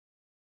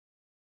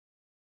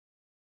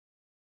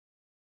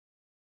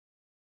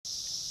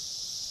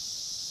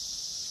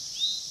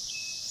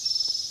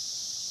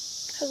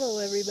Hello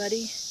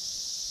everybody.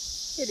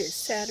 It is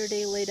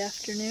Saturday late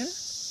afternoon.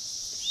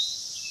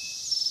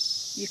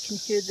 You can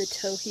hear the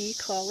towhee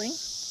calling.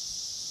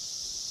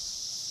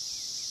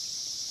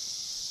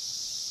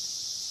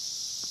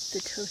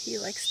 The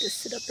towhee likes to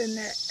sit up in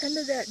that end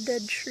of that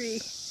dead tree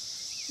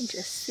and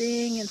just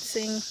sing and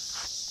sing.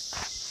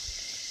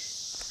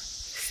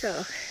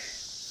 So,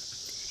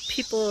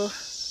 people,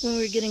 when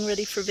we're getting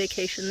ready for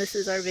vacation, this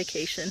is our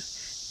vacation.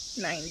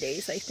 9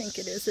 days, I think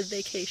it is, of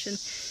vacation.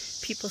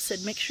 People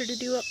said make sure to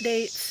do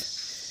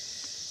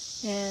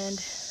updates, and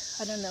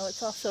I don't know,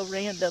 it's also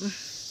random.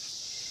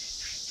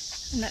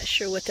 I'm not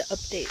sure what to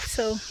update,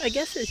 so I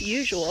guess as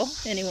usual,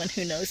 anyone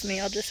who knows me,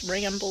 I'll just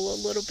ramble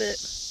a little bit.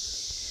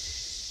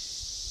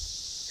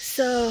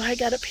 So I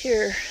got up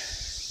here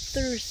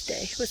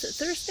Thursday, was it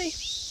Thursday?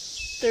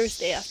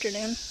 Thursday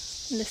afternoon,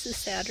 and this is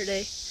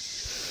Saturday.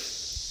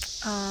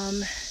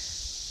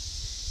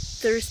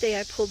 Thursday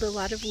I pulled a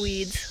lot of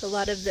weeds, a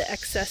lot of the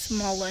excess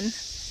mullein.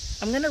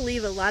 I'm going to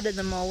leave a lot of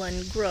the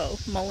mullein grow.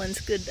 Mullei's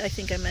good, I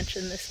think I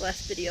mentioned this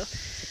last video.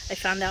 I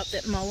found out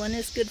that mullein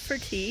is good for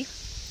tea.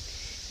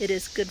 It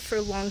is good for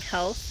lung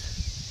health.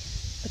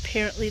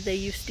 Apparently they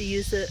used to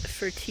use it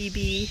for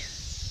TB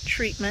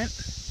treatment,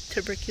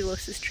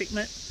 tuberculosis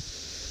treatment.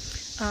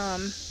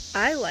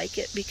 I like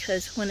it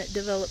because when it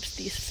develops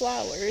these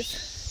flowers,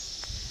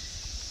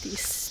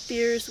 these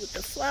spears with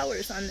the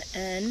flowers on the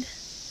end,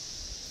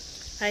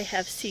 I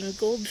have seen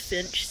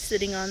goldfinch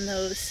sitting on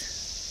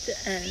those, the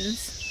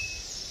ends,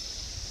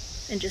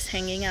 and just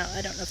hanging out.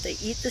 I don't know if they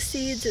eat the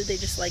seeds or they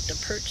just like to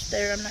perch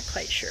there. I'm not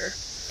quite sure.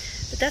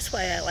 But that's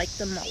why I like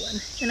the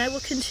mullein. And I will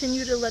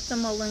continue to let the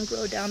mullein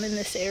grow down in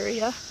this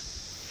area.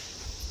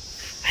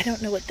 I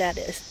don't know what that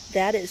is.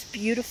 That is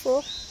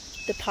beautiful.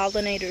 The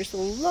pollinators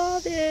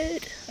love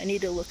it. I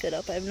need to look it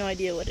up. I have no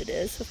idea what it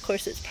is. Of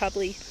course, it's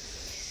probably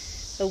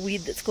a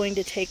weed that's going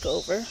to take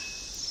over,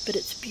 but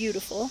it's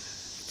beautiful.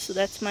 So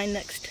that's my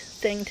next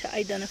thing to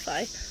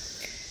identify.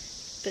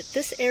 But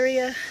this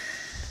area,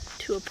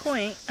 to a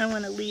point, I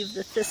want to leave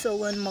the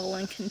thistle and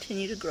mullein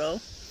continue to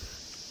grow.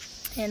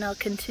 And I'll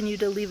continue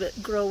to leave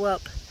it grow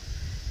up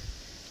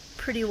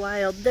pretty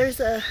wild. There's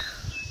a,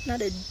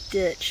 not a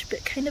ditch,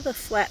 but kind of a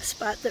flat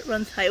spot that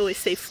runs, I always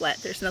say flat,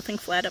 there's nothing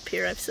flat up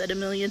here, I've said a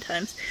million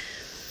times.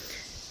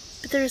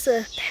 But there's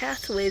a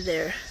pathway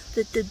there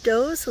that the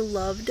does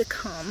love to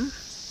come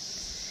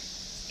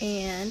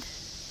and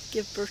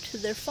give birth to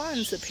their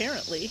fawns,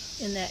 apparently,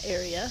 in that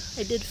area.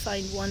 I did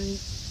find one,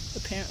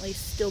 apparently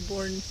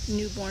stillborn,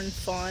 newborn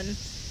fawn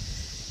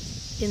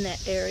in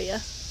that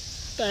area.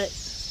 But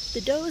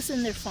the does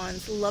and their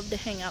fawns love to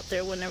hang out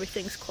there when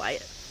everything's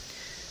quiet.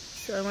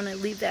 So I want to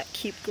leave that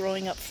keep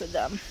growing up for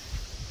them.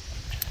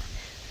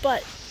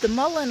 But the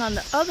mullein on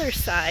the other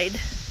side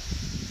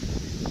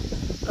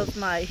of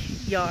my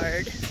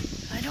yard,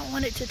 I don't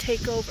want it to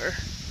take over.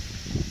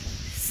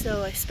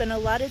 So I spent a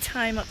lot of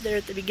time up there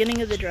at the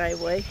beginning of the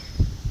driveway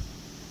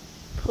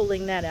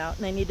pulling that out,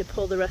 and I need to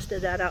pull the rest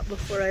of that out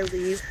before I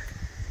leave.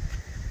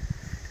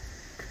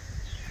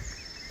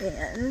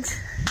 And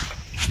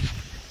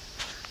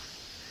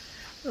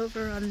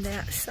over on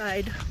that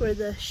side where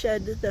the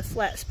shed, the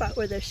flat spot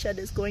where the shed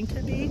is going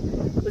to be,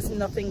 was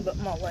nothing but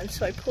mullein,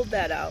 so I pulled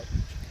that out.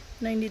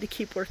 And I need to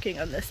keep working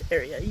on this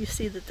area. You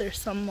see that there's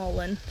some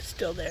mullein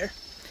still there.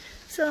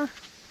 So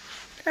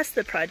that's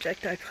the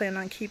project I plan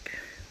on keep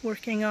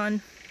working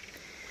on.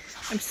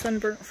 I'm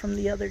sunburnt from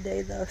the other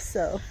day though,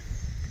 so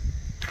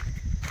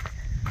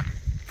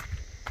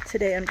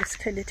today I'm just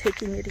kind of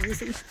taking it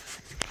easy.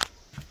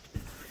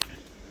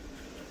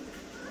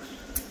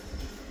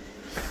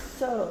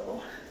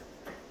 So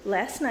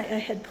last night I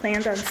had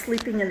planned on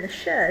sleeping in the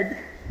shed.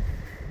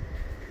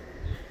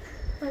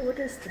 Oh, what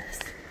is this?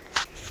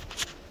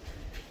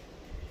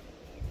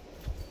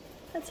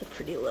 That's a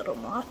pretty little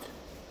moth.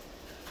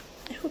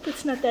 I hope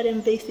it's not that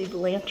invasive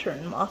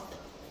lantern moth.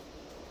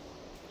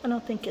 I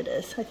don't think it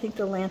is. I think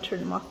the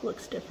lantern moth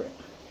looks different.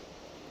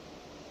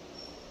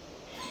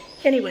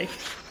 Anyway,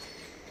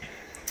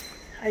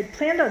 I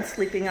planned on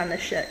sleeping on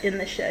in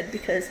the shed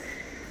because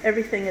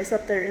everything is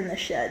up there in the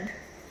shed.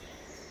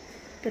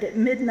 But at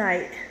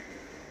midnight,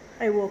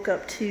 I woke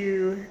up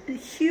to a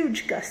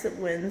huge gust of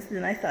winds,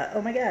 and I thought,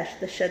 oh my gosh,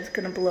 the shed's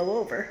gonna blow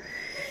over.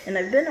 And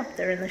I've been up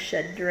there in the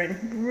shed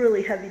during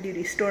really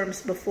heavy-duty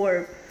storms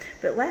before,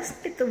 but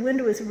last night the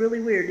wind was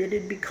really weird.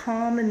 It'd be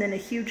calm and then a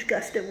huge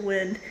gust of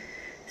wind.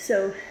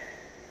 So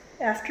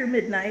after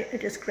midnight, I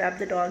just grabbed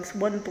the dogs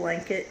one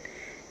blanket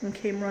and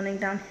came running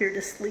down here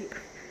to sleep.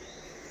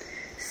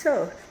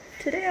 So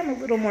today I'm a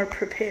little more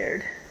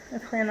prepared. I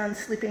plan on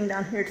sleeping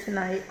down here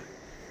tonight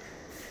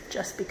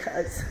just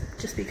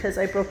because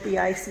I broke the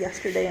ice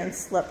yesterday and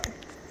slept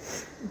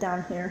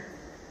down here.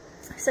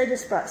 So I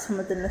just brought some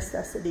of the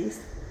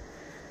necessities.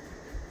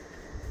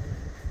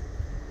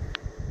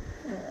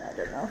 I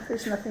don't know,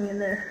 there's nothing in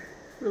there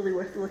really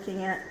worth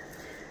looking at.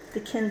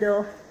 The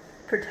Kindle,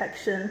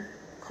 protection,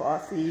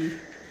 coffee,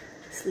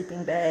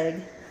 sleeping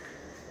bag.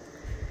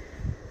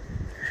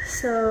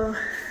 So,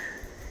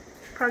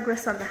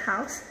 progress on the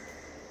house.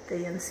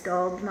 They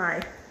installed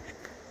my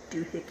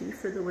doohickey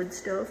for the wood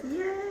stove.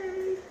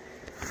 Yay!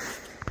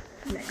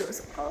 And that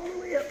goes all the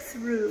way up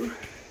through.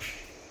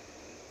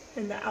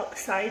 And the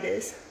outside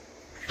is,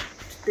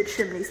 the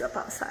chimney's up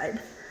outside.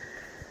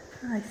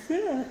 I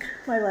think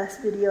my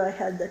last video I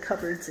had the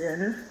cupboards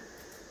in.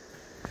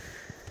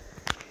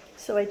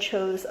 So I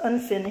chose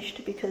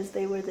unfinished because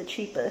they were the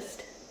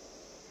cheapest.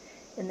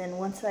 And then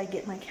once I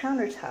get my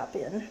countertop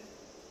in,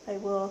 I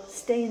will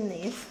stain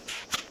these.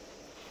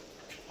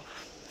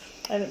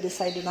 I haven't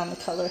decided on the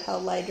color, how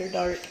light or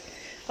dark.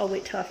 I'll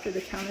wait till after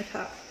the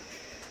countertop.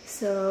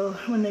 So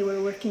when they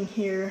were working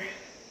here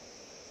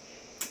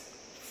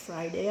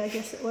Friday, I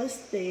guess it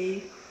was,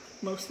 they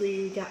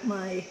mostly got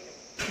my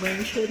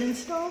range hood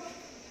installed.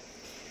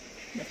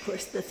 And of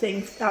course the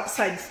thing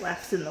outside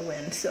flaps in the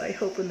wind, so I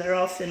hope when they're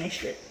all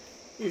finished it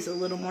is a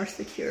little more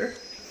secure.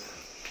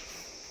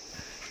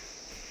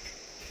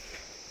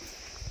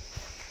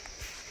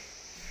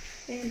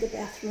 And the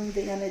bathroom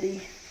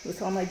vanity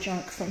with all my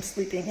junk from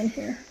sleeping in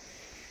here.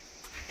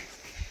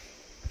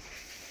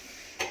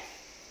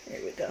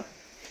 There we go.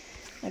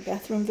 My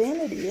bathroom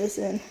vanity is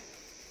in.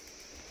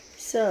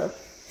 So,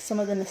 some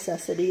of the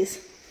necessities.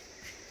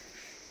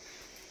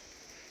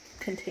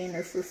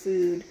 Container for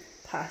food,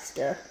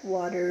 pasta,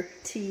 water,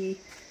 tea,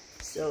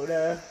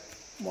 soda,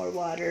 more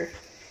water.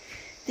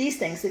 These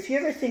things, if you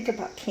ever think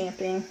about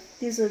camping,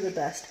 these are the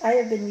best. I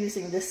have been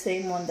using this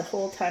same one the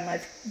whole time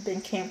I've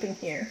been camping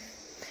here.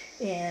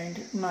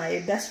 And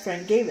my best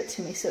friend gave it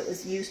to me, so it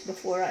was used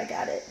before I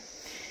got it.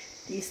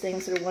 These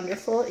things are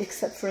wonderful,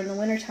 except for in the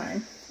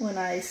wintertime. When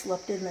I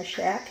slept in the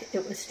shack,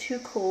 it was too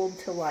cold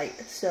to light.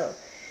 So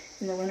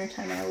in the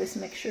wintertime, I always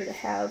make sure to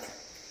have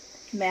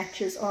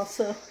matches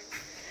also.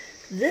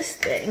 This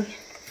thing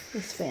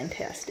is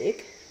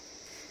fantastic.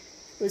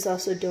 It was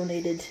also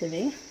donated to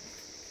me.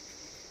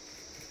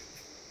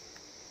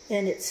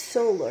 And it's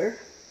solar,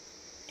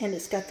 and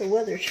it's got the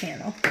Weather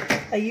Channel.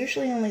 I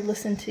usually only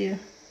listen to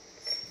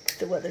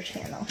the Weather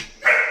Channel.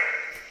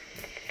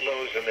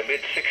 Lows in the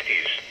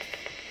mid-60s.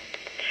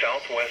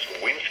 Southwest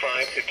winds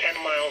 5 to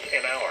 10 miles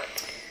an hour.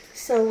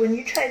 So when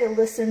you try to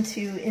listen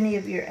to any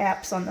of your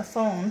apps on the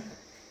phone,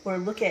 or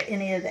look at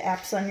any of the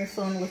apps on your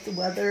phone with the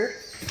weather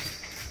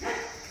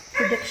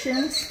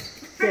predictions,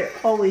 they're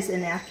always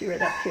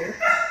inaccurate up here.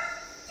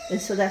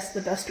 And so that's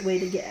the best way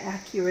to get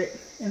accurate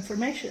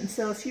information.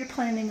 So if you're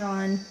planning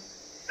on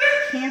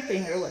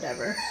camping or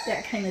whatever,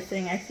 that kind of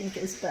thing I think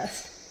is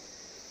best.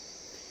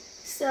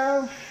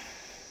 So,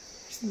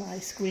 here's my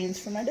screens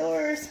for my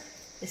doors.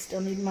 I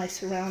still need my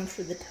surround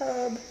for the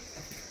tub.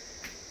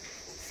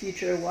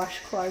 Future wash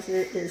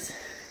closet is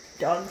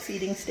dog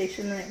feeding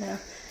station right now.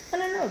 I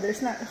don't know,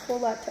 there's not a whole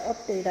lot to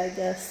update, I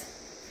guess.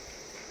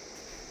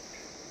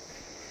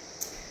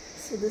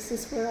 So this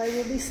is where I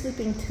will be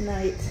sleeping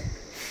tonight.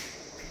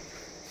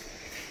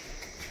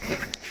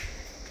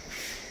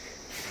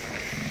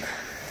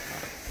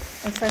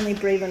 I'm finally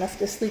brave enough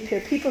to sleep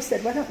here. People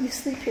said, why don't you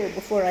sleep here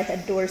before I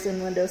had doors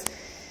and windows?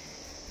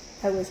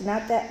 I was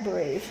not that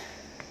brave.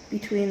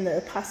 Between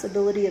the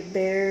possibility of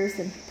bears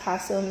and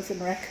possums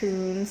and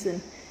raccoons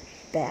and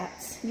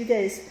bats. You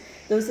guys,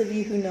 those of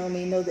you who know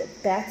me know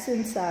that bats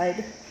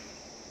inside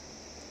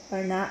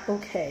are not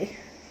okay.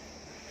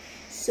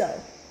 So,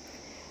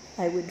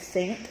 I would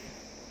faint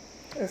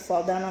or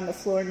fall down on the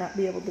floor and not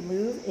be able to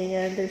move,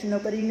 and there's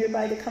nobody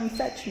nearby to come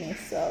fetch me.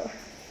 So,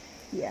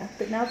 yeah.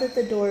 But now that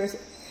the doors,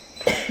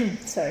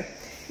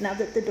 now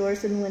that the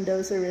doors and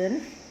windows are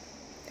in,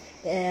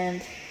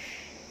 and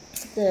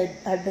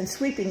I've been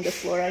sweeping the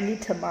floor. I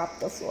need to mop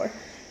the floor.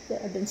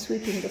 I've been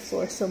sweeping the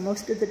floor, so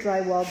most of the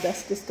drywall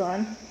dust is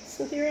gone.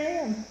 So here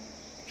I am.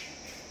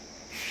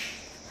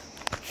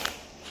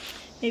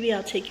 Maybe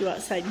I'll take you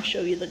outside and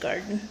show you the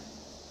garden.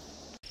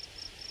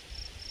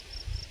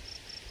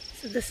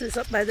 So this is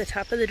up by the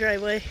top of the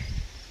driveway,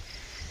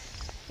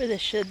 where the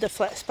shed, the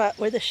flat spot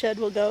where the shed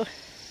will go.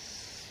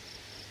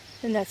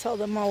 And that's all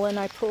the mullein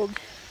I pulled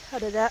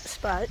out of that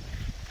spot.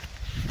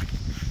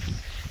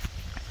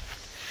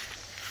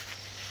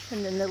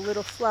 And then the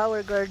little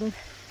flower garden.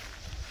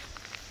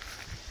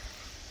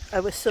 I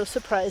was so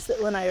surprised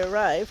that when I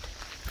arrived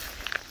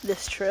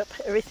this trip,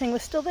 everything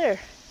was still there.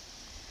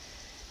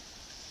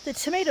 The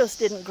tomatoes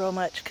didn't grow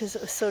much because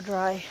it was so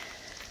dry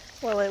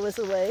while I was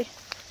away.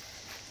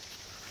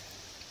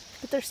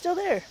 But they're still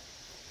there.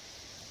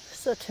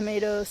 So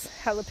tomatoes,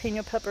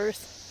 jalapeno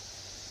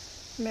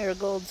peppers,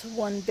 marigolds,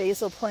 one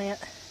basil plant,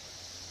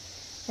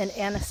 and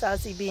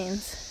anasazi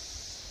beans.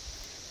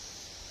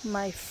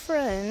 My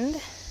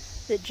friend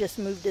that just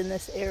moved in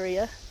this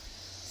area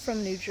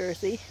from New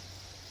Jersey,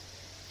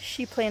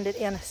 she planted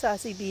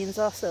anasazi beans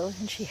also,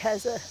 and she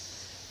has a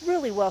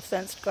really well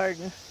fenced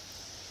garden.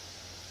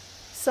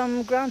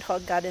 Some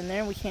groundhog got in there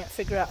and we can't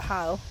figure out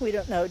how. We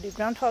don't know. Do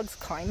groundhogs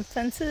climb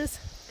fences?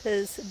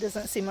 Because it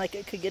doesn't seem like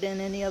it could get in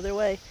any other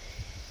way.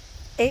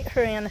 Ate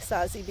her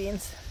anasazi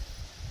beans.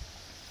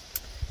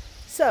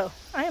 So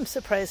I am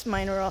surprised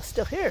mine are all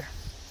still here,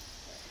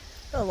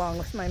 along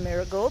with my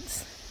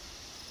marigolds.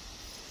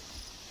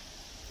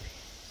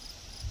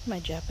 My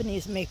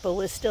Japanese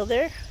maple is still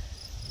there.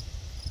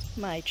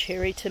 My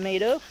cherry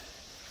tomato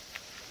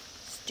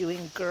is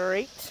doing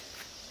great.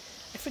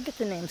 I forget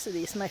the names of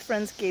these. My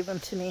friends gave them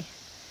to me.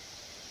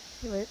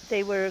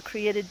 They were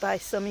created by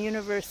some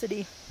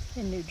university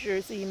in New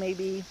Jersey,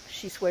 maybe.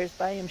 She swears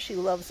by them. She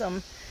loves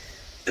them.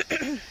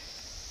 I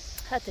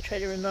have to try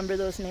to remember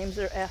those names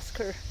or ask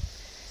her.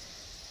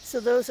 So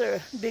those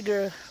are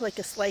bigger, like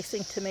a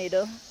slicing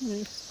tomato.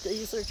 And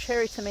these are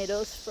cherry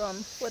tomatoes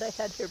from what I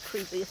had here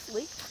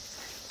previously.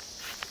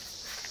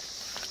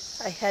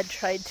 I had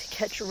tried to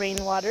catch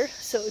rainwater,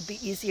 so it would be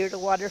easier to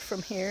water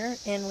from here.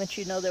 And once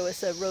you know there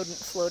was a rodent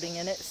floating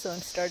in it, so I'm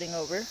starting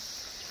over.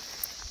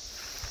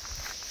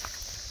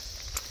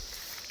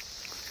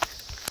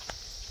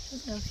 I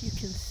don't know if you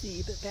can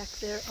see, but back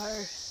there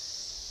are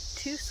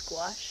 2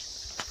 squash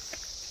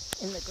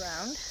in the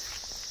ground.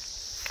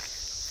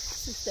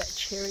 This is that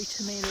cherry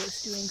tomato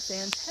is doing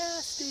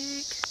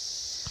fantastic.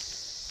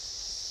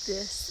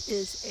 This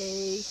is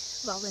a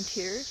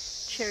volunteer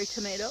cherry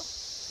tomato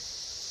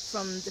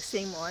from the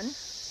same one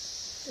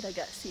that I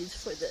got seeds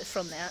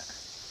from that.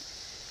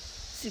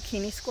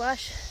 Zucchini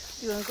squash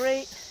doing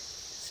great.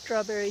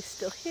 Strawberries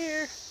still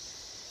here.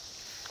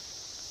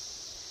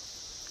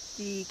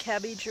 The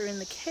cabbage are in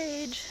the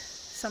cage.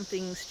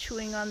 Something's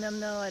chewing on them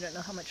though. I don't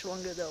know how much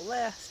longer they'll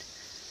last.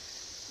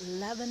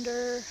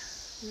 Lavender.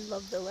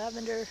 Love the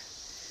lavender.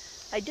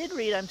 I did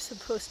read I'm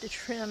supposed to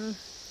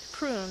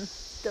prune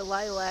the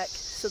lilac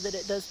so that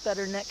it does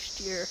better next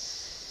year,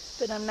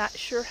 but I'm not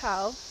sure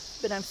how,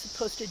 but I'm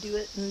supposed to do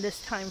it in this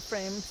time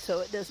frame so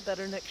it does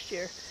better next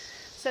year.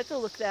 So I have to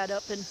look that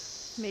up and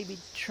maybe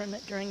trim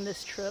it during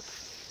this trip.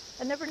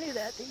 I never knew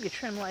that you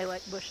trim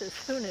lilac bushes.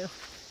 Who knew?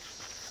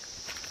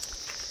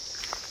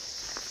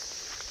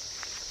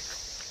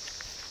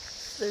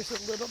 There's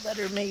a little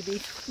better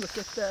maybe. Look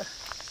at the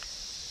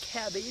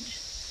cabbage.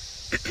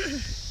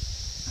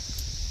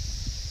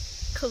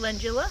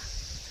 Calendula.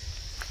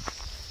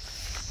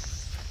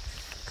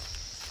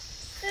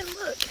 And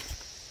look,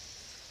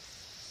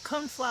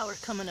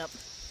 coneflower coming up.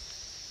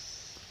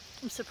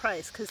 I'm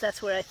surprised because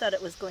that's where I thought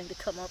it was going to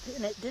come up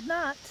and it did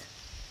not.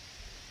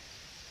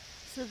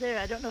 So there,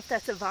 I don't know if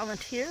that's a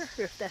volunteer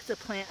or if that's a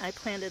plant I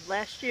planted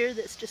last year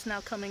that's just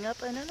now coming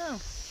up. I don't know.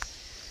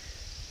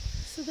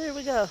 So there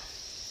we go.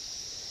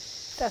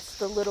 That's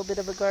the little bit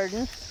of a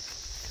garden.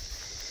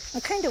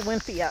 I'm kind of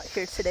wimpy out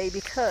here today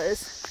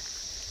because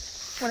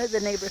one of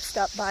the neighbors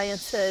stopped by and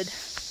said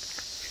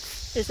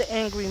there's an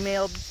angry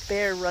male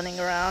bear running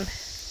around.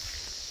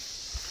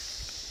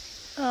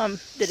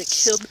 That it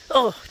killed,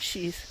 oh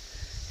jeez,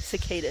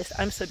 cicadas.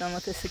 I'm so done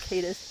with the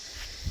cicadas.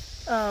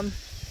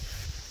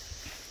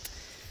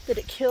 That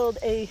it killed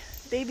a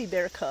baby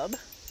bear cub.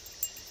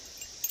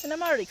 And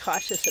I'm already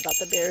cautious about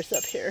the bears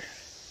up here.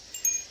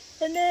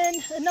 And then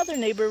another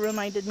neighbor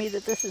reminded me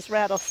that this is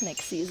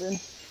rattlesnake season.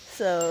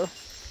 So,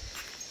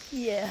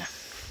 yeah.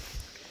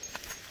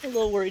 A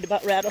little worried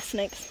about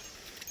rattlesnakes.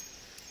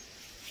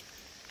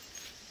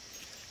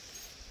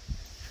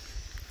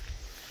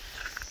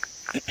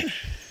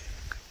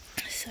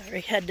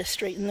 Sorry, had to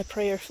straighten the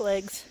prayer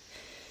flags.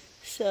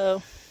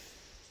 So,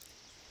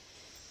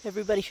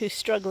 everybody who's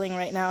struggling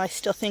right now, I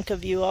still think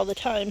of you all the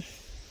time.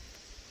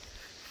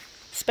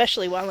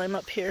 Especially while I'm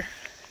up here.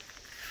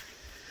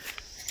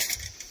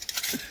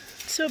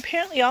 So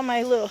apparently all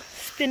my little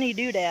spinny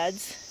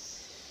doodads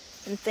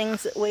and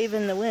things that wave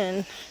in the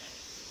wind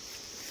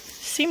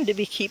seem to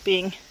be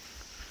keeping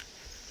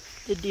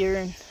the deer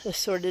and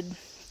assorted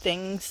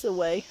things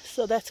away,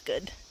 so that's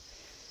good.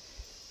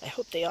 I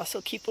hope they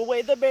also keep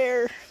away the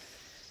bear.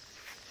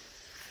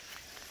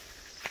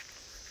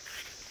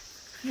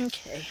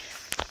 Okay,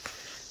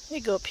 let me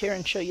go up here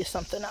and show you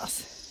something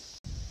else.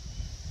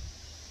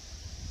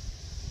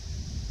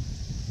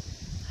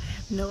 I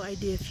have no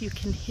idea if you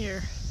can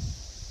hear.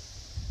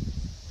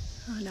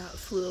 Oh, now it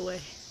flew away.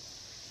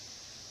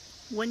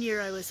 One year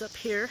I was up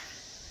here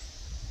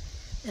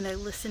and I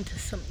listened to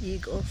some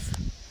eagles,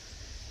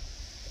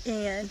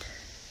 and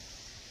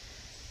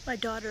my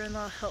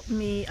daughter-in-law helped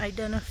me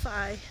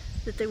identify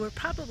that they were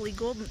probably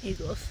golden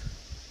eagles,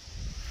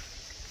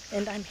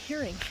 and I'm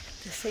hearing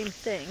the same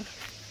thing,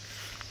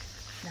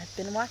 and I've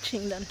been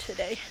watching them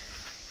today,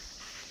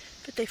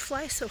 but they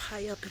fly so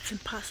high up it's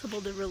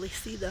impossible to really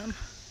see them.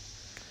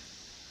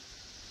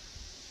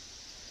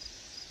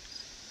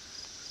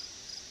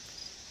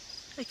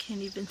 I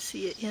can't even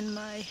see it in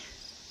my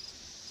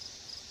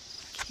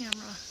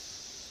camera.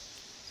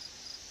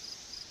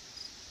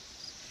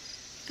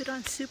 But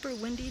on super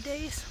windy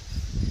days,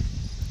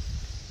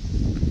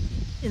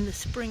 in the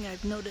spring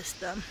I've noticed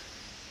them.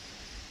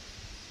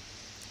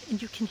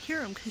 And you can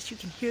hear them because you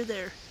can hear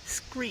their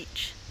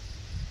screech.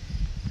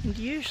 And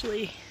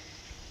usually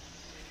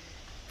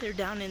they're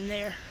down in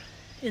there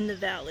in the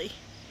valley.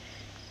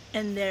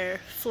 And they're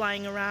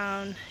flying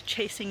around,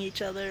 chasing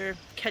each other,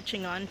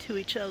 catching on to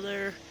each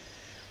other,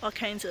 all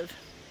kinds of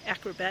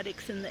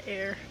acrobatics in the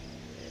air.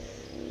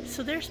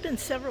 So there's been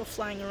several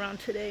flying around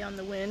today on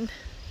the wind.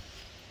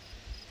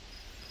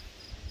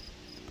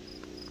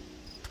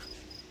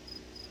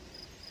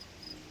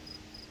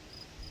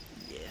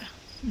 Yeah,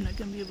 I'm not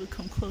going to be able to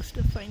come close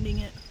to finding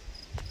it.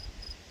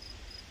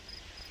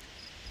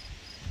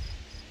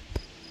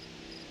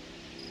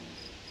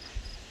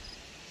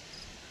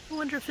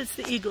 wonder if it's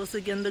the eagles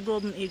again, the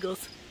golden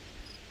eagles.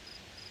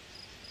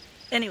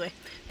 Anyway,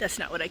 that's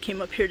not what I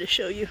came up here to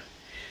show you.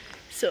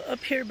 So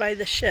up here by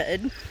the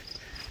shed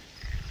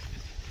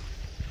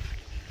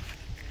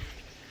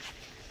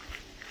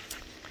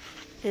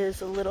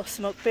is a little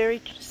serviceberry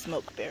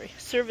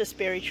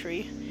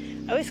tree.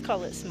 I always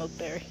call it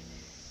smokeberry.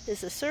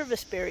 It's a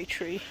serviceberry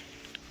tree,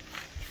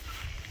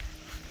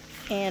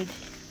 and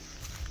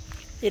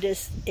it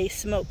is a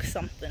smoke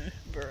something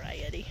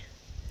variety.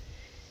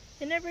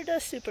 It never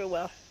does super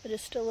well, but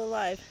it's still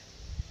alive.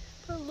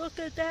 But look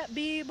at that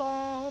bee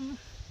balm.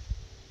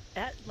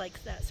 That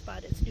likes that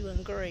spot. It's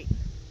doing great.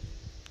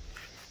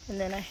 And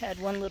then I had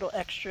one little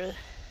extra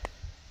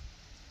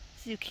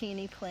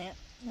zucchini plant.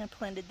 I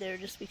planted there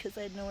just because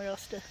I had nowhere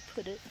else to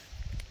put it.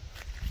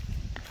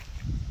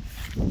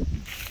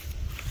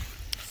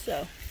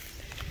 So,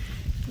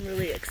 I'm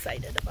really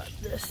excited about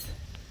this.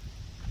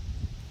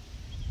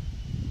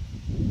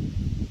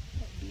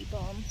 That bee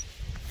balm.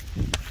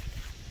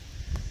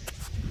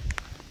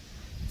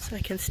 So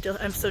I can still,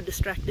 I'm so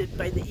distracted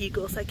by the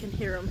eagles, I can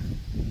hear them.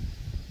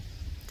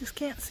 Just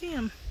can't see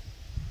them.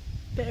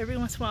 But every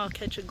once in a while I'll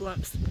catch a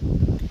glimpse.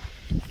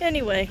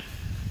 Anyway,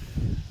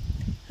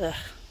 I'll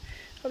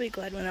be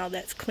glad when all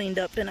that's cleaned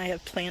up and I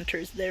have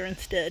planters there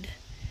instead.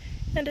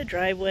 And a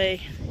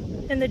driveway.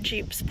 And the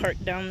Jeep's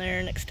parked down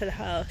there next to the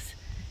house.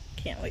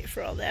 Can't wait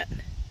for all that.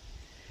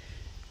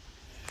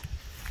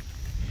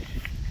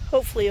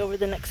 Hopefully over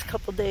the next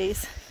couple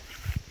days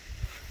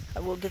I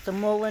will get the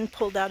mullein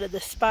pulled out of the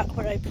spot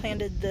where I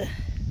planted the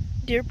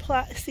deer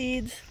plot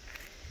seeds,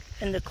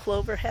 and the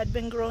clover had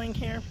been growing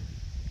here.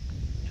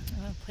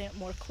 I'm going to plant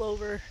more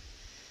clover,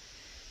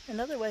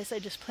 and otherwise I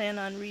just plan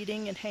on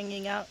reading and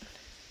hanging out,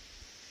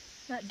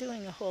 not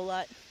doing a whole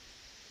lot.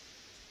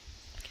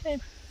 Okay.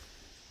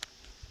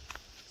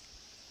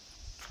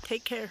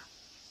 Take care.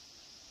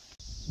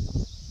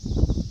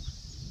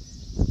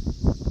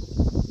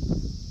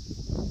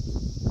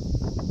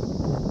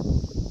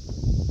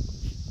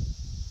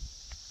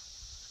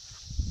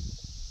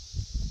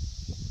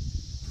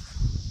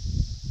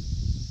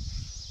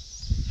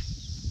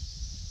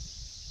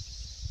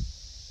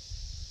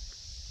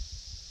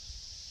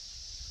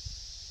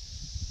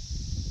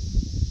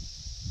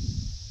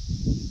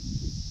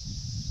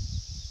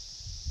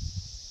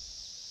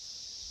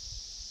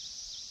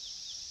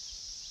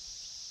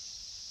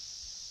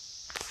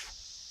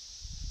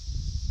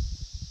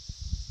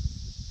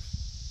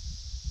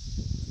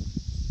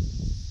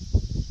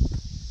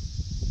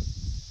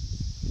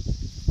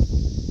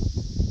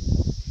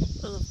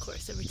 Well, of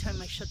course, every time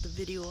I shut the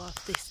video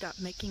off, they stop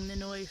making the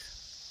noise.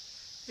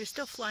 They're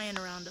still flying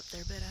around up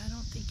there, but I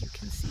don't think you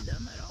can see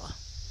them at all.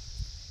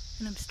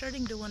 And I'm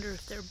starting to wonder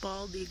if they're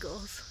bald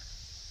eagles.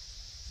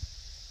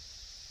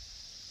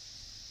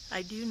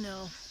 I do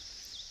know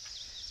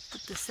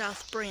that the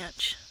South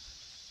Branch,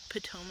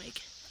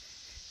 Potomac,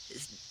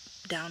 is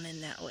down in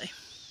that way.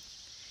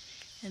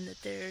 And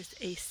that there's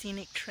a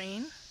scenic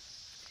train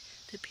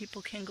that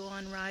people can go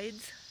on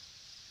rides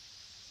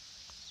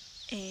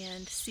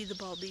and see the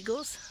bald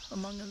eagles,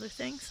 among other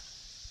things.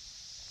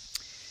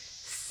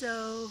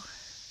 So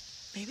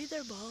maybe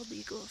they're bald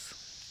eagles.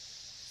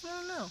 I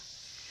don't know.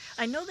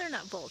 I know they're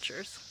not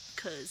vultures,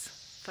 because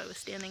if I was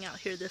standing out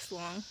here this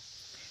long,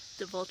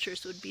 the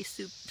vultures would be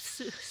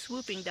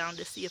swooping down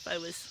to see if I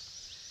was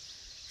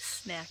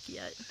snack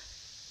yet.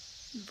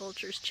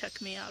 Vultures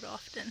check me out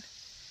often.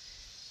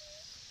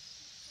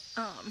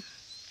 But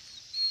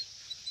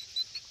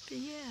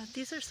yeah,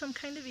 these are some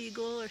kind of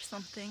eagle or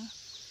something.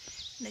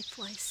 And they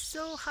fly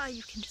so high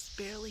you can just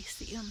barely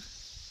see them.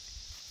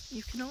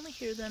 You can only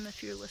hear them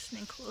if you're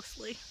listening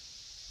closely.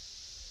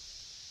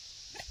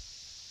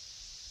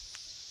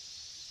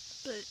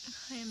 But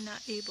I am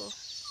not able,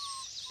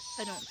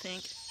 I don't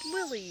think.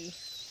 Willie,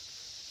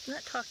 I'm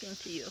not talking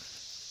to you.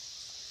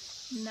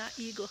 Not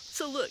eagle.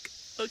 So look,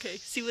 okay,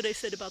 see what I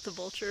said about the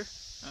vulture?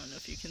 I don't know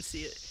if you can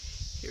see it.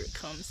 Here it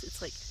comes.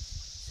 It's like,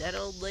 is that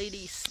old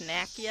lady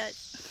snack yet?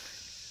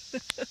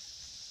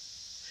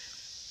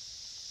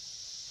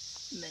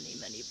 Many,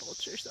 many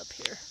vultures up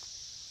here.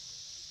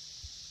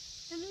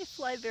 And they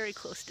fly very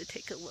close to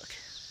take a look.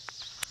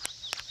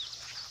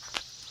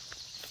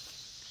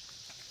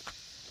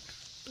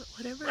 But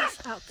whatever is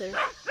out there.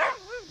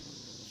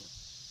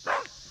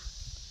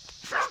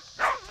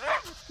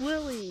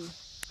 Willie!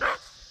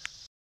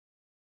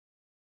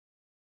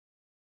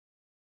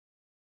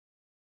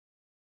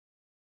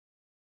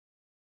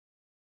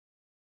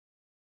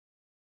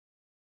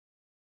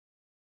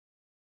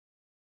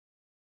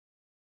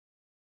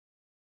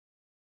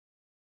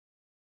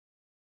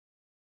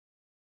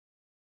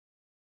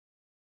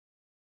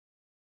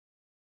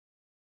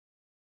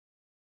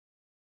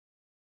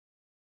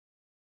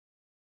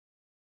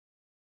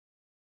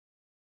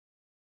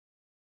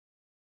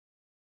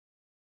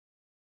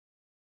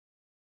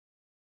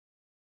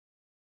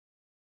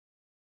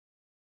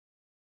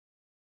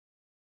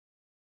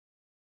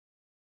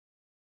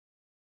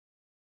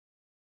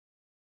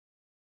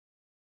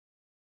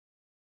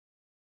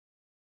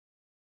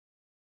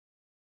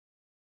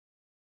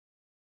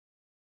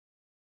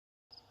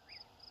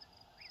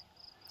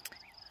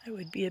 I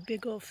would be a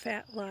big old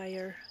fat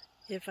liar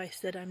if I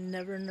said I'm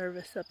never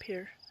nervous up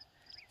here.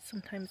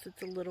 Sometimes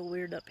it's a little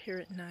weird up here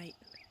at night.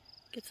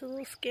 It gets a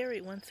little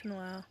scary once in a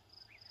while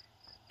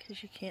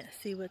because you can't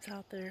see what's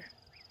out there.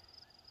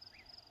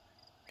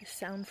 The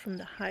sound from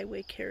the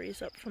highway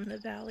carries up from the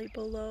valley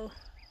below,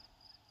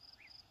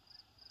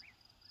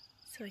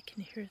 so I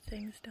can hear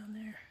things down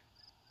there.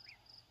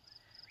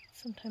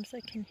 Sometimes I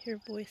can hear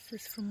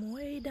voices from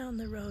way down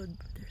the road.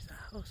 There's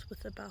a house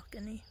with a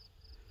balcony.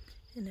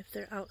 And if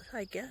they're out,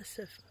 I guess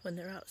when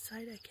they're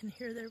outside, I can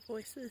hear their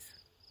voices.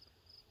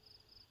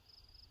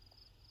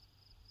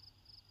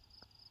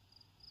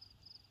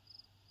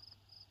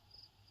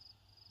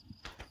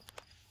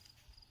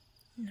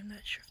 And I'm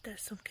not sure if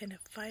that's some kind of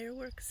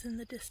fireworks in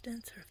the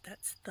distance or if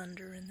that's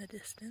thunder in the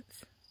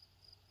distance.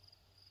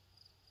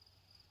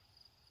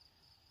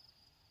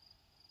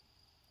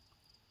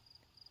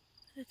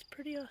 It's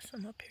pretty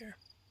awesome up here.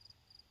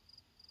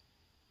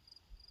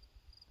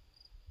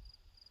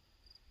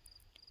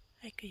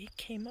 I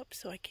came up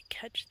so I could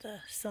catch the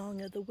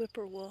song of the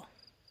whippoorwill.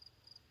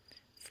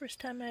 First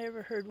time I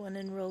ever heard one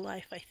in real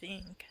life, I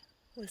think,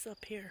 was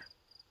up here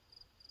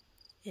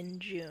in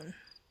June.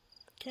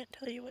 Can't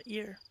tell you what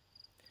year,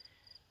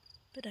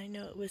 but I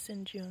know it was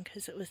in June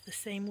because it was the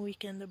same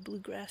weekend the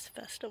Bluegrass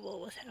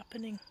Festival was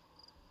happening.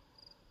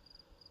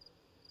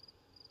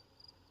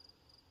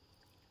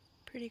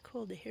 Pretty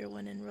cool to hear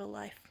one in real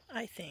life,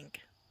 I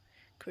think.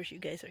 Of course, you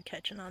guys are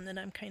catching on that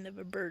I'm kind of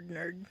a bird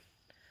nerd.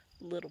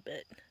 A little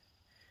bit.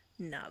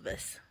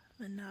 Novice.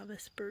 I'm a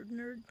novice bird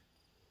nerd.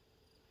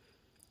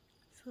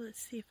 So let's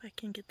see if I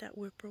can get that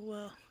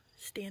whippoorwill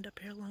stand up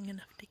here long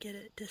enough to get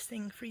it to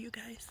sing for you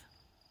guys.